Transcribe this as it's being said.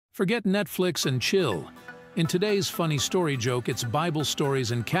Forget Netflix and chill. In today's funny story joke, it's Bible stories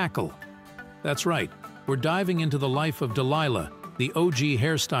and cackle. That's right, we're diving into the life of Delilah, the OG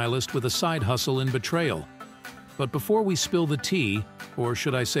hairstylist with a side hustle in betrayal. But before we spill the tea, or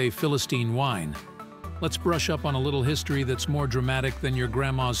should I say Philistine wine, let's brush up on a little history that's more dramatic than your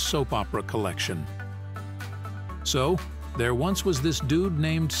grandma's soap opera collection. So, there once was this dude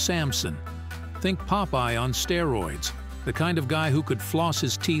named Samson. Think Popeye on steroids, the kind of guy who could floss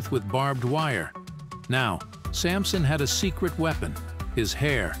his teeth with barbed wire. Now, Samson had a secret weapon, his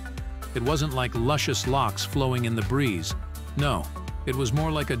hair. It wasn't like luscious locks flowing in the breeze. No, it was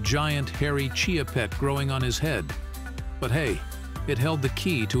more like a giant hairy chia pet growing on his head. But hey, it held the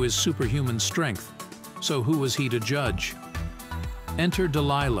key to his superhuman strength. So who was he to judge? Enter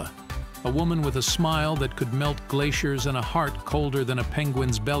Delilah, a woman with a smile that could melt glaciers and a heart colder than a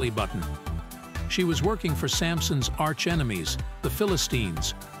penguin's belly button. She was working for Samson's arch-enemies, the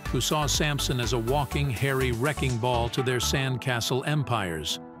Philistines, who saw Samson as a walking, hairy wrecking ball to their sandcastle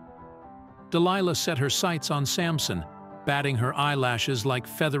empires. Delilah set her sights on Samson, batting her eyelashes like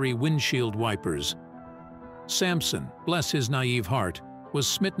feathery windshield wipers. Samson, bless his naive heart, was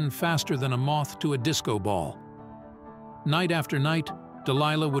smitten faster than a moth to a disco ball. Night after night,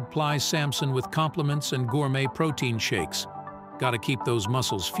 Delilah would ply Samson with compliments and gourmet protein shakes. Gotta keep those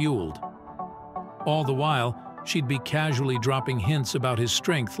muscles fueled. All the while, she'd be casually dropping hints about his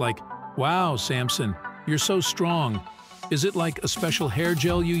strength like, "Wow, Samson, you're so strong. Is it like a special hair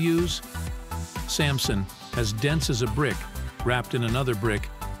gel you use?" Samson, as dense as a brick, wrapped in another brick,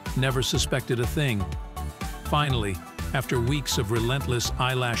 never suspected a thing. Finally, after weeks of relentless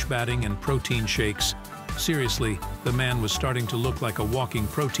eyelash batting and protein shakes, seriously, the man was starting to look like a walking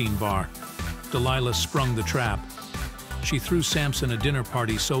protein bar. Delilah sprung the trap. She threw Samson a dinner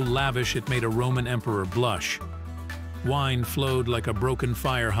party so lavish it made a Roman emperor blush. Wine flowed like a broken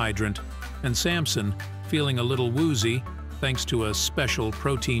fire hydrant, and Samson, feeling a little woozy, thanks to a special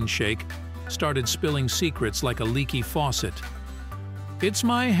protein shake, started spilling secrets like a leaky faucet. "It's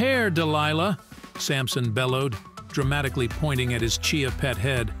my hair, Delilah," Samson bellowed, dramatically pointing at his chia pet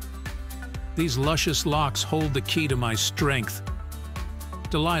head. "These luscious locks hold the key to my strength."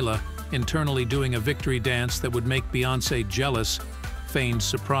 Delilah, internally doing a victory dance that would make Beyoncé jealous, feigned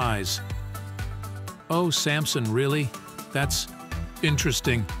surprise. "Oh, Samson, really? That's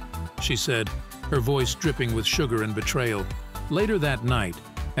interesting," she said, her voice dripping with sugar and betrayal. Later that night,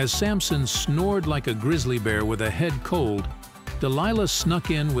 as Samson snored like a grizzly bear with a head cold, Delilah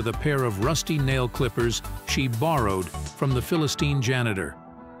snuck in with a pair of rusty nail clippers she borrowed from the Philistine janitor.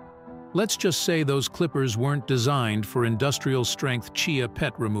 Let's just say those clippers weren't designed for industrial-strength chia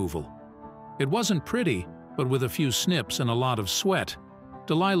pet removal. It wasn't pretty, but with a few snips and a lot of sweat,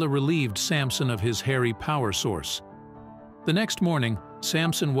 Delilah relieved Samson of his hairy power source. The next morning,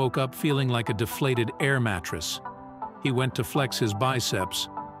 Samson woke up feeling like a deflated air mattress. He went to flex his biceps,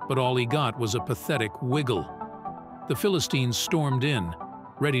 but all he got was a pathetic wiggle. The Philistines stormed in,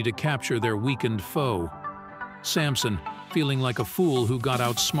 ready to capture their weakened foe. Samson, feeling like a fool who got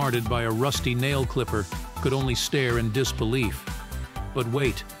outsmarted by a rusty nail clipper, could only stare in disbelief. But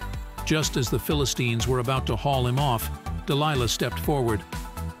wait, just as the Philistines were about to haul him off, Delilah stepped forward.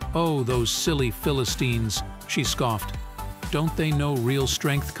 "Oh, those silly Philistines," she scoffed. "Don't they know real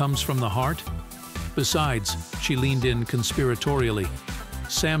strength comes from the heart?" Besides, she leaned in conspiratorially,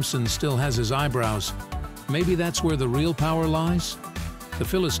 "Samson still has his eyebrows. Maybe that's where the real power lies?" The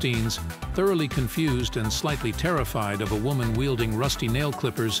Philistines, thoroughly confused and slightly terrified of a woman wielding rusty nail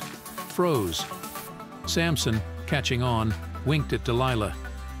clippers, froze. Samson, catching on, winked at Delilah.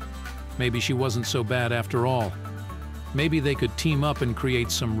 Maybe she wasn't so bad after all. Maybe they could team up and create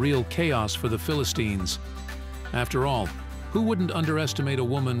some real chaos for the Philistines. After all, who wouldn't underestimate a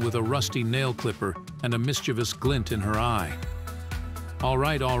woman with a rusty nail clipper and a mischievous glint in her eye? All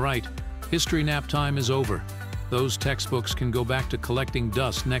right, history nap time is over. Those textbooks can go back to collecting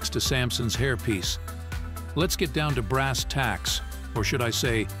dust next to Samson's hairpiece. Let's get down to brass tacks, or should I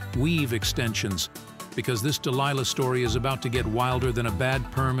say, weave extensions, because this Delilah story is about to get wilder than a bad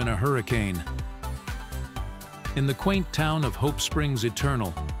perm in a hurricane. In the quaint town of Hope Springs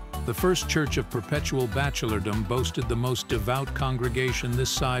Eternal, the First Church of Perpetual Bachelordom boasted the most devout congregation this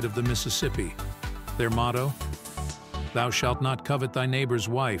side of the Mississippi. Their motto? "Thou shalt not covet thy neighbor's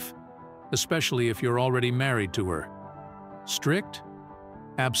wife, especially if you're already married to her." Strict?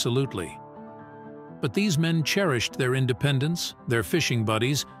 Absolutely. But these men cherished their independence, their fishing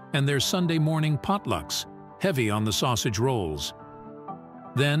buddies, and their Sunday morning potlucks, heavy on the sausage rolls.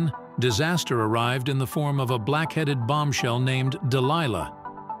 Then, disaster arrived in the form of a black-headed bombshell named Delilah.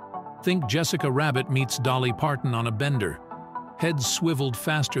 Think Jessica Rabbit meets Dolly Parton on a bender. heads swiveled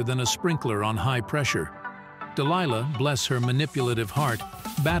faster than a sprinkler on high pressure. Delilah, bless her manipulative heart,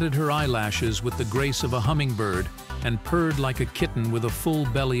 batted her eyelashes with the grace of a hummingbird and purred like a kitten with a full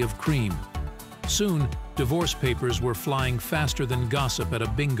belly of cream. Soon, divorce papers were flying faster than gossip at a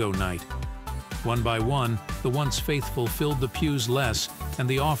bingo night. One by one, the once faithful filled the pews less, and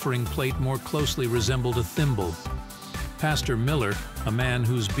the offering plate more closely resembled a thimble. Pastor Miller, a man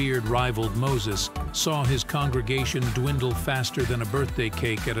whose beard rivaled Moses, saw his congregation dwindle faster than a birthday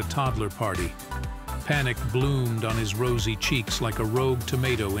cake at a toddler party. Panic bloomed on his rosy cheeks like a rogue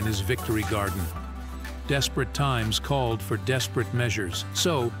tomato in his victory garden. Desperate times called for desperate measures.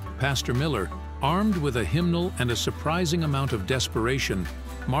 So, Pastor Miller, armed with a hymnal and a surprising amount of desperation,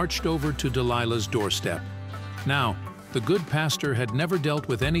 marched over to Delilah's doorstep. Now, the good pastor had never dealt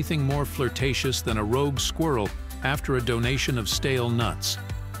with anything more flirtatious than a rogue squirrel after a donation of stale nuts.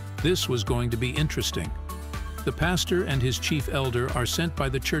 This was going to be interesting. The pastor and his chief elder are sent by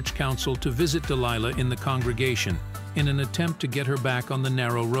the church council to visit Delilah in the congregation in an attempt to get her back on the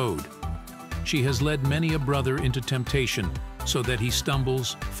narrow road. She has led many a brother into temptation so that he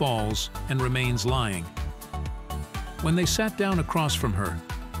stumbles, falls, and remains lying. When they sat down across from her,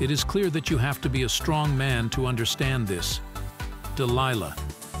 it is clear that you have to be a strong man to understand this. Delilah.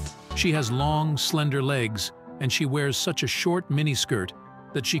 She has long, slender legs, and she wears such a short miniskirt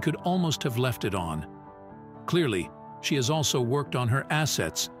that she could almost have left it on. Clearly, she has also worked on her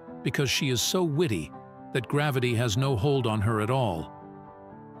assets because she is so witty that gravity has no hold on her at all.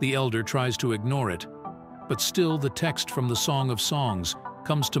 The elder tries to ignore it, but still the text from the Song of Songs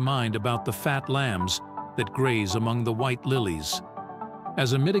comes to mind about the fat lambs that graze among the white lilies.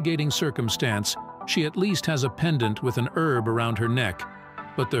 As a mitigating circumstance, she at least has a pendant with an herb around her neck,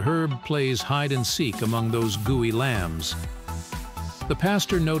 but the herb plays hide-and-seek among those gooey lambs. The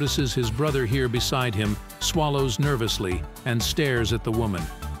pastor notices his brother here beside him, swallows nervously, and stares at the woman,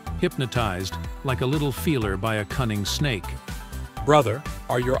 hypnotized like a little feeler by a cunning snake. "Brother,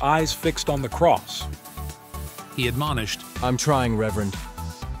 are your eyes fixed on the cross?" He admonished. "I'm trying, Reverend,"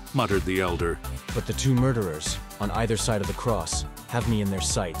 muttered the elder. "but the two murderers, on either side of the cross, have me in their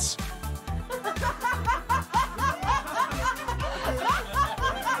sights."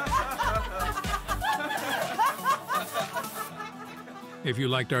 If you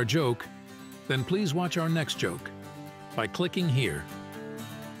liked our joke, then please watch our next joke by clicking here.